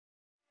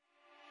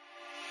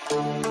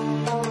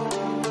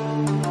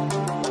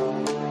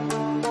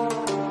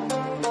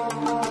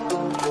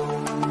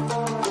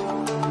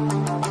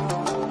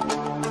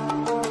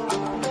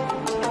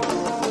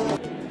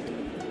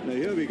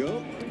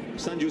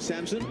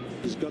Samson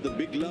has got the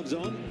big gloves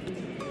on.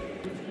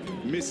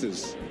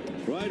 Misses.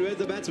 Right, where's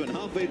the batsman?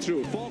 Halfway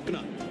through.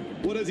 Faulkner.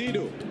 What does he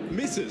do?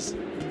 Misses.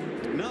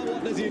 Now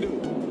what does he do?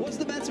 What's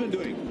the batsman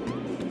doing?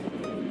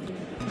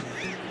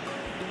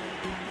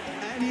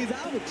 And he's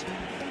out.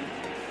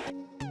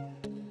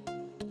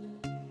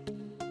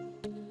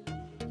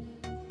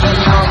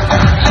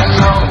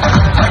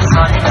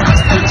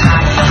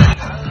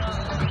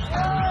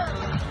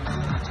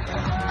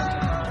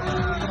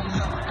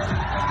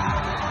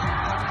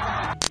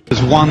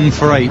 It's 1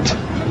 for 8.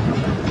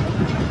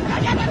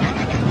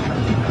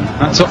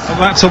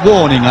 That's a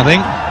warning, I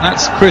think.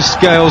 That's Chris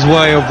Gale's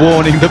way of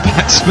warning the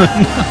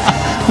batsman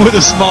with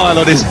a smile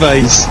on his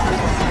face.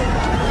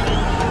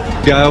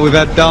 Gale, we've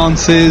had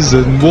dances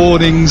and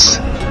warnings,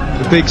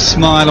 a big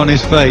smile on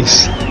his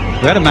face.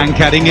 We had a man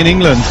caddying in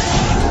England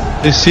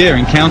this year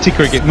in county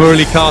cricket.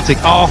 Murali Kartik,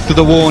 after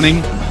the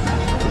warning,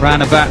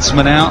 ran a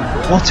batsman out.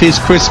 What is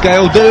Chris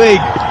Gale doing?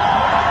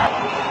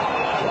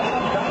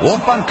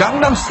 Oppan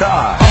Gangnam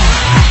Style.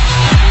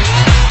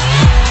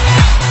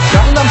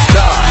 Gangnam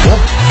Style.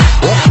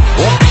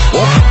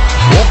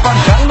 Oppan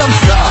Gangnam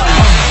Style.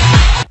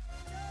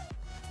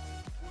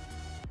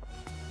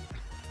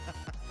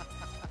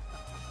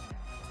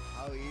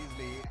 How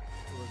easily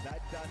was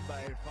that done by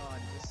Irfan,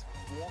 just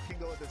walking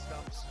over the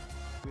stumps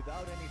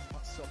without any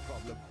fuss or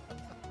problem.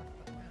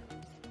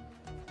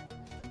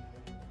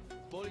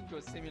 Bowling to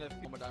a similar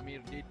format Amir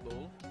did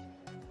bowl.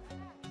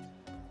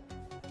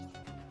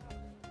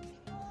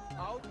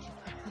 Ouch.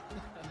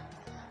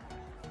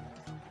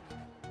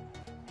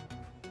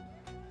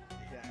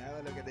 Yeah, have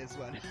a look at this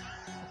one.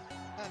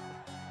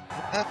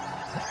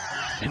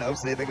 No,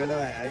 say the good one.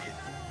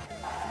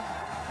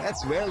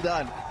 That's well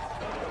done.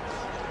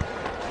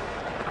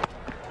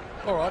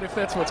 All right, if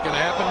that's what's going to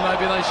happen,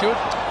 maybe they should.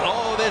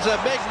 Oh, there's a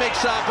big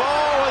mix-up.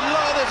 Oh, and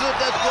look,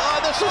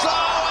 this is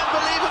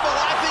unbelievable.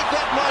 I think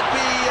that might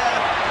be,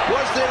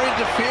 was there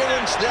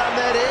interference down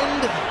that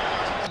end?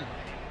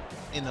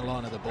 In the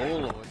line of the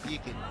ball, or you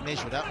can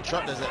measure it up, and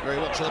Trot does that very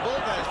well. So the ball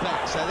goes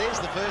back, so there's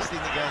the first thing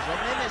that goes wrong.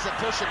 Then there's a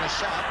push and a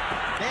shove.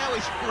 Now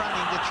he's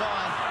running to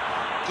try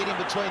and get in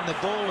between the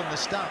ball and the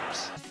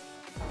stumps.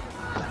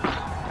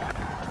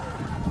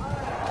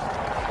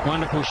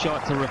 Wonderful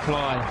shot to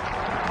reply.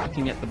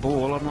 Looking at the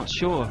ball, I'm not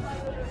sure.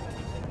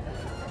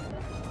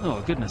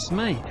 Oh, goodness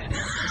me.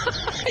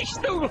 He's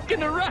still looking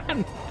to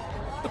run.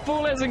 The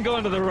ball hasn't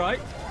gone to the right.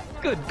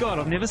 Good God,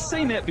 I've never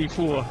seen that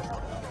before.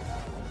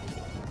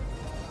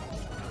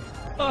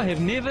 I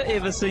have never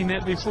ever seen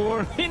that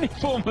before in any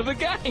form of a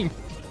game.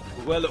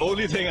 Well, the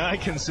only thing I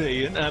can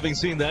say, and having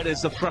seen that,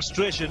 is the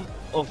frustration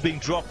of being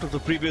dropped of the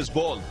previous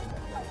ball.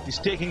 He's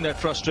taking that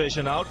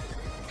frustration out,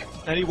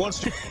 and he wants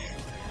to...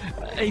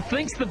 He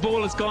thinks the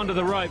ball has gone to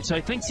the rope, so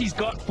he thinks he's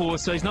got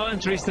force, so he's not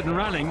interested in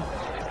running,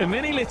 and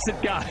then he lets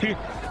it go.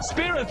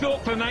 Spare a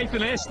thought for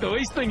Nathan Astor.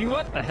 He's thinking,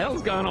 what the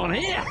hell's going on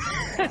here?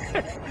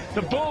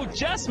 The ball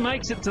just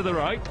makes it to the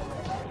rope,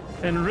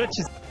 and Rich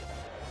is...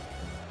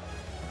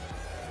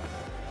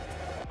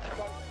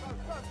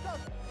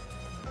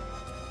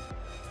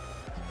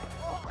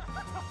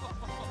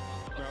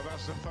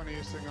 That's the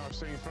funniest thing I've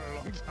seen for a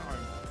long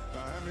time.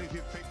 Now, how many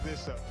can pick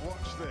this up?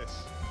 Watch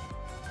this.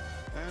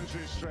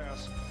 Andrew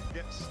Strauss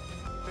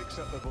picks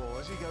up the ball.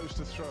 As he goes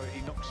to throw it,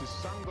 he knocks his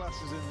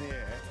sunglasses in the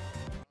air.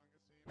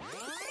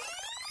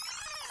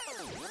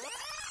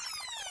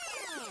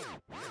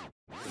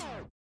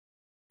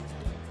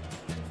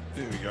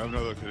 Here we go, now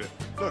look at it.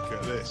 Look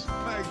at this.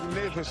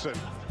 Magnificent.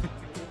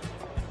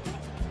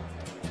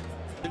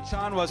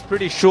 Chan was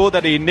pretty sure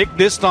that he nicked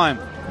this time.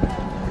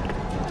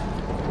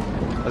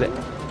 But it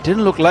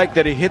didn't look like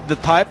that he hit the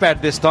thigh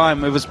pad this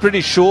time. It was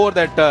pretty sure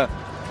that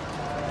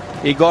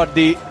he got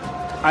the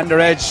under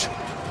edge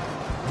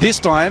this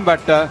time,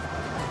 but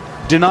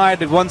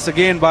denied it once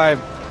again by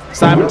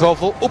Simon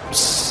Toffel.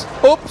 Oops,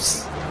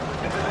 oops.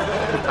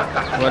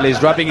 Well,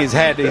 he's rubbing his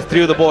head. He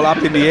threw the ball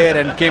up in the air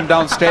and came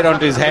down straight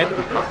onto his head.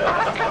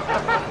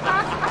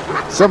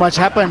 So much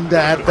happened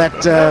at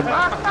that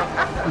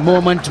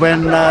moment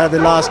when the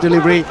last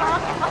delivery.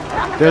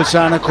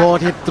 Dilshana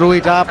caught it, threw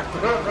it up.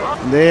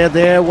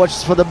 There,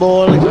 watches for the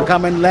ball. It will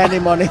come and land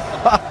him on it.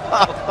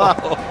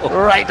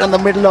 Right on the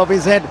middle of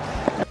his head.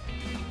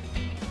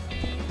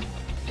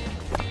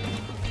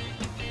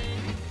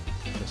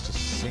 Just a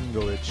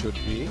single it should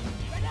be.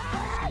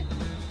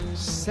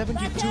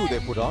 72 they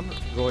put on.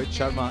 Rohit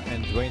Sharma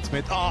and Dwayne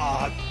Smith.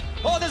 Oh,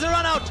 there's a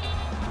run out.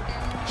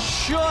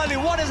 Surely,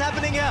 what is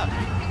happening here?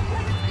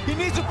 He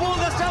needs to pull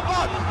the stump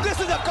out. This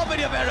is a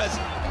comedy of errors.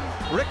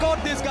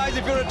 Record this, guys,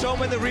 if you're at home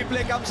when the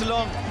replay comes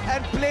along,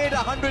 and play it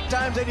 100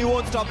 times and you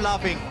won't stop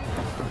laughing.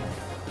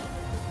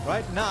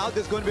 Right now,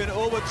 there's going to be an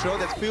overthrow.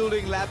 That's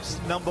fielding lapse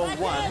number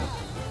 1.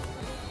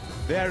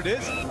 There it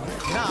is.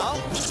 Now,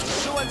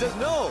 Suwan says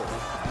no.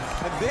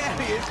 And there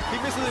he is. He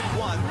misses it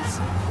once.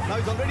 Now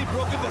he's already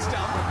broken the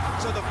stump,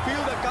 so the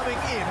fielder coming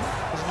in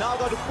has now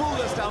got to pull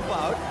the stump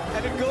out,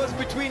 and it goes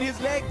between his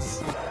legs.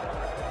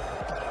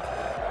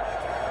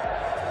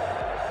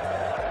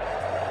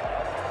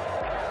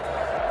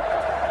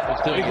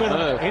 He's doing a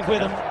move. He's with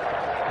him.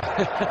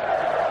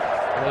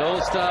 They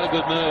all start a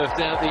good move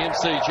down at the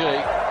MCG.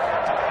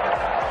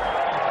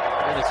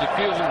 And there's a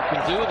few of them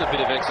can do with a bit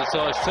of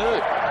exercise too.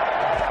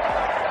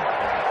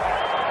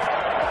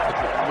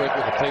 Work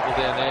with the people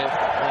down there.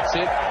 That's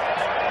it.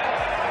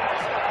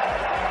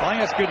 I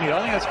think that's good news.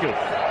 I think that's good.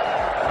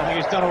 I think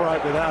he's done all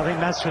right with that. I think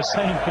that's the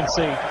same can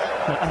see.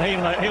 And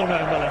he'll know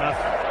him well enough.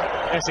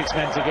 Essex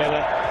men together.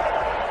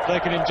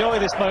 They can enjoy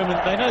this moment.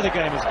 They know the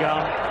game is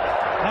gone.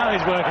 Now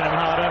he's working them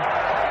harder.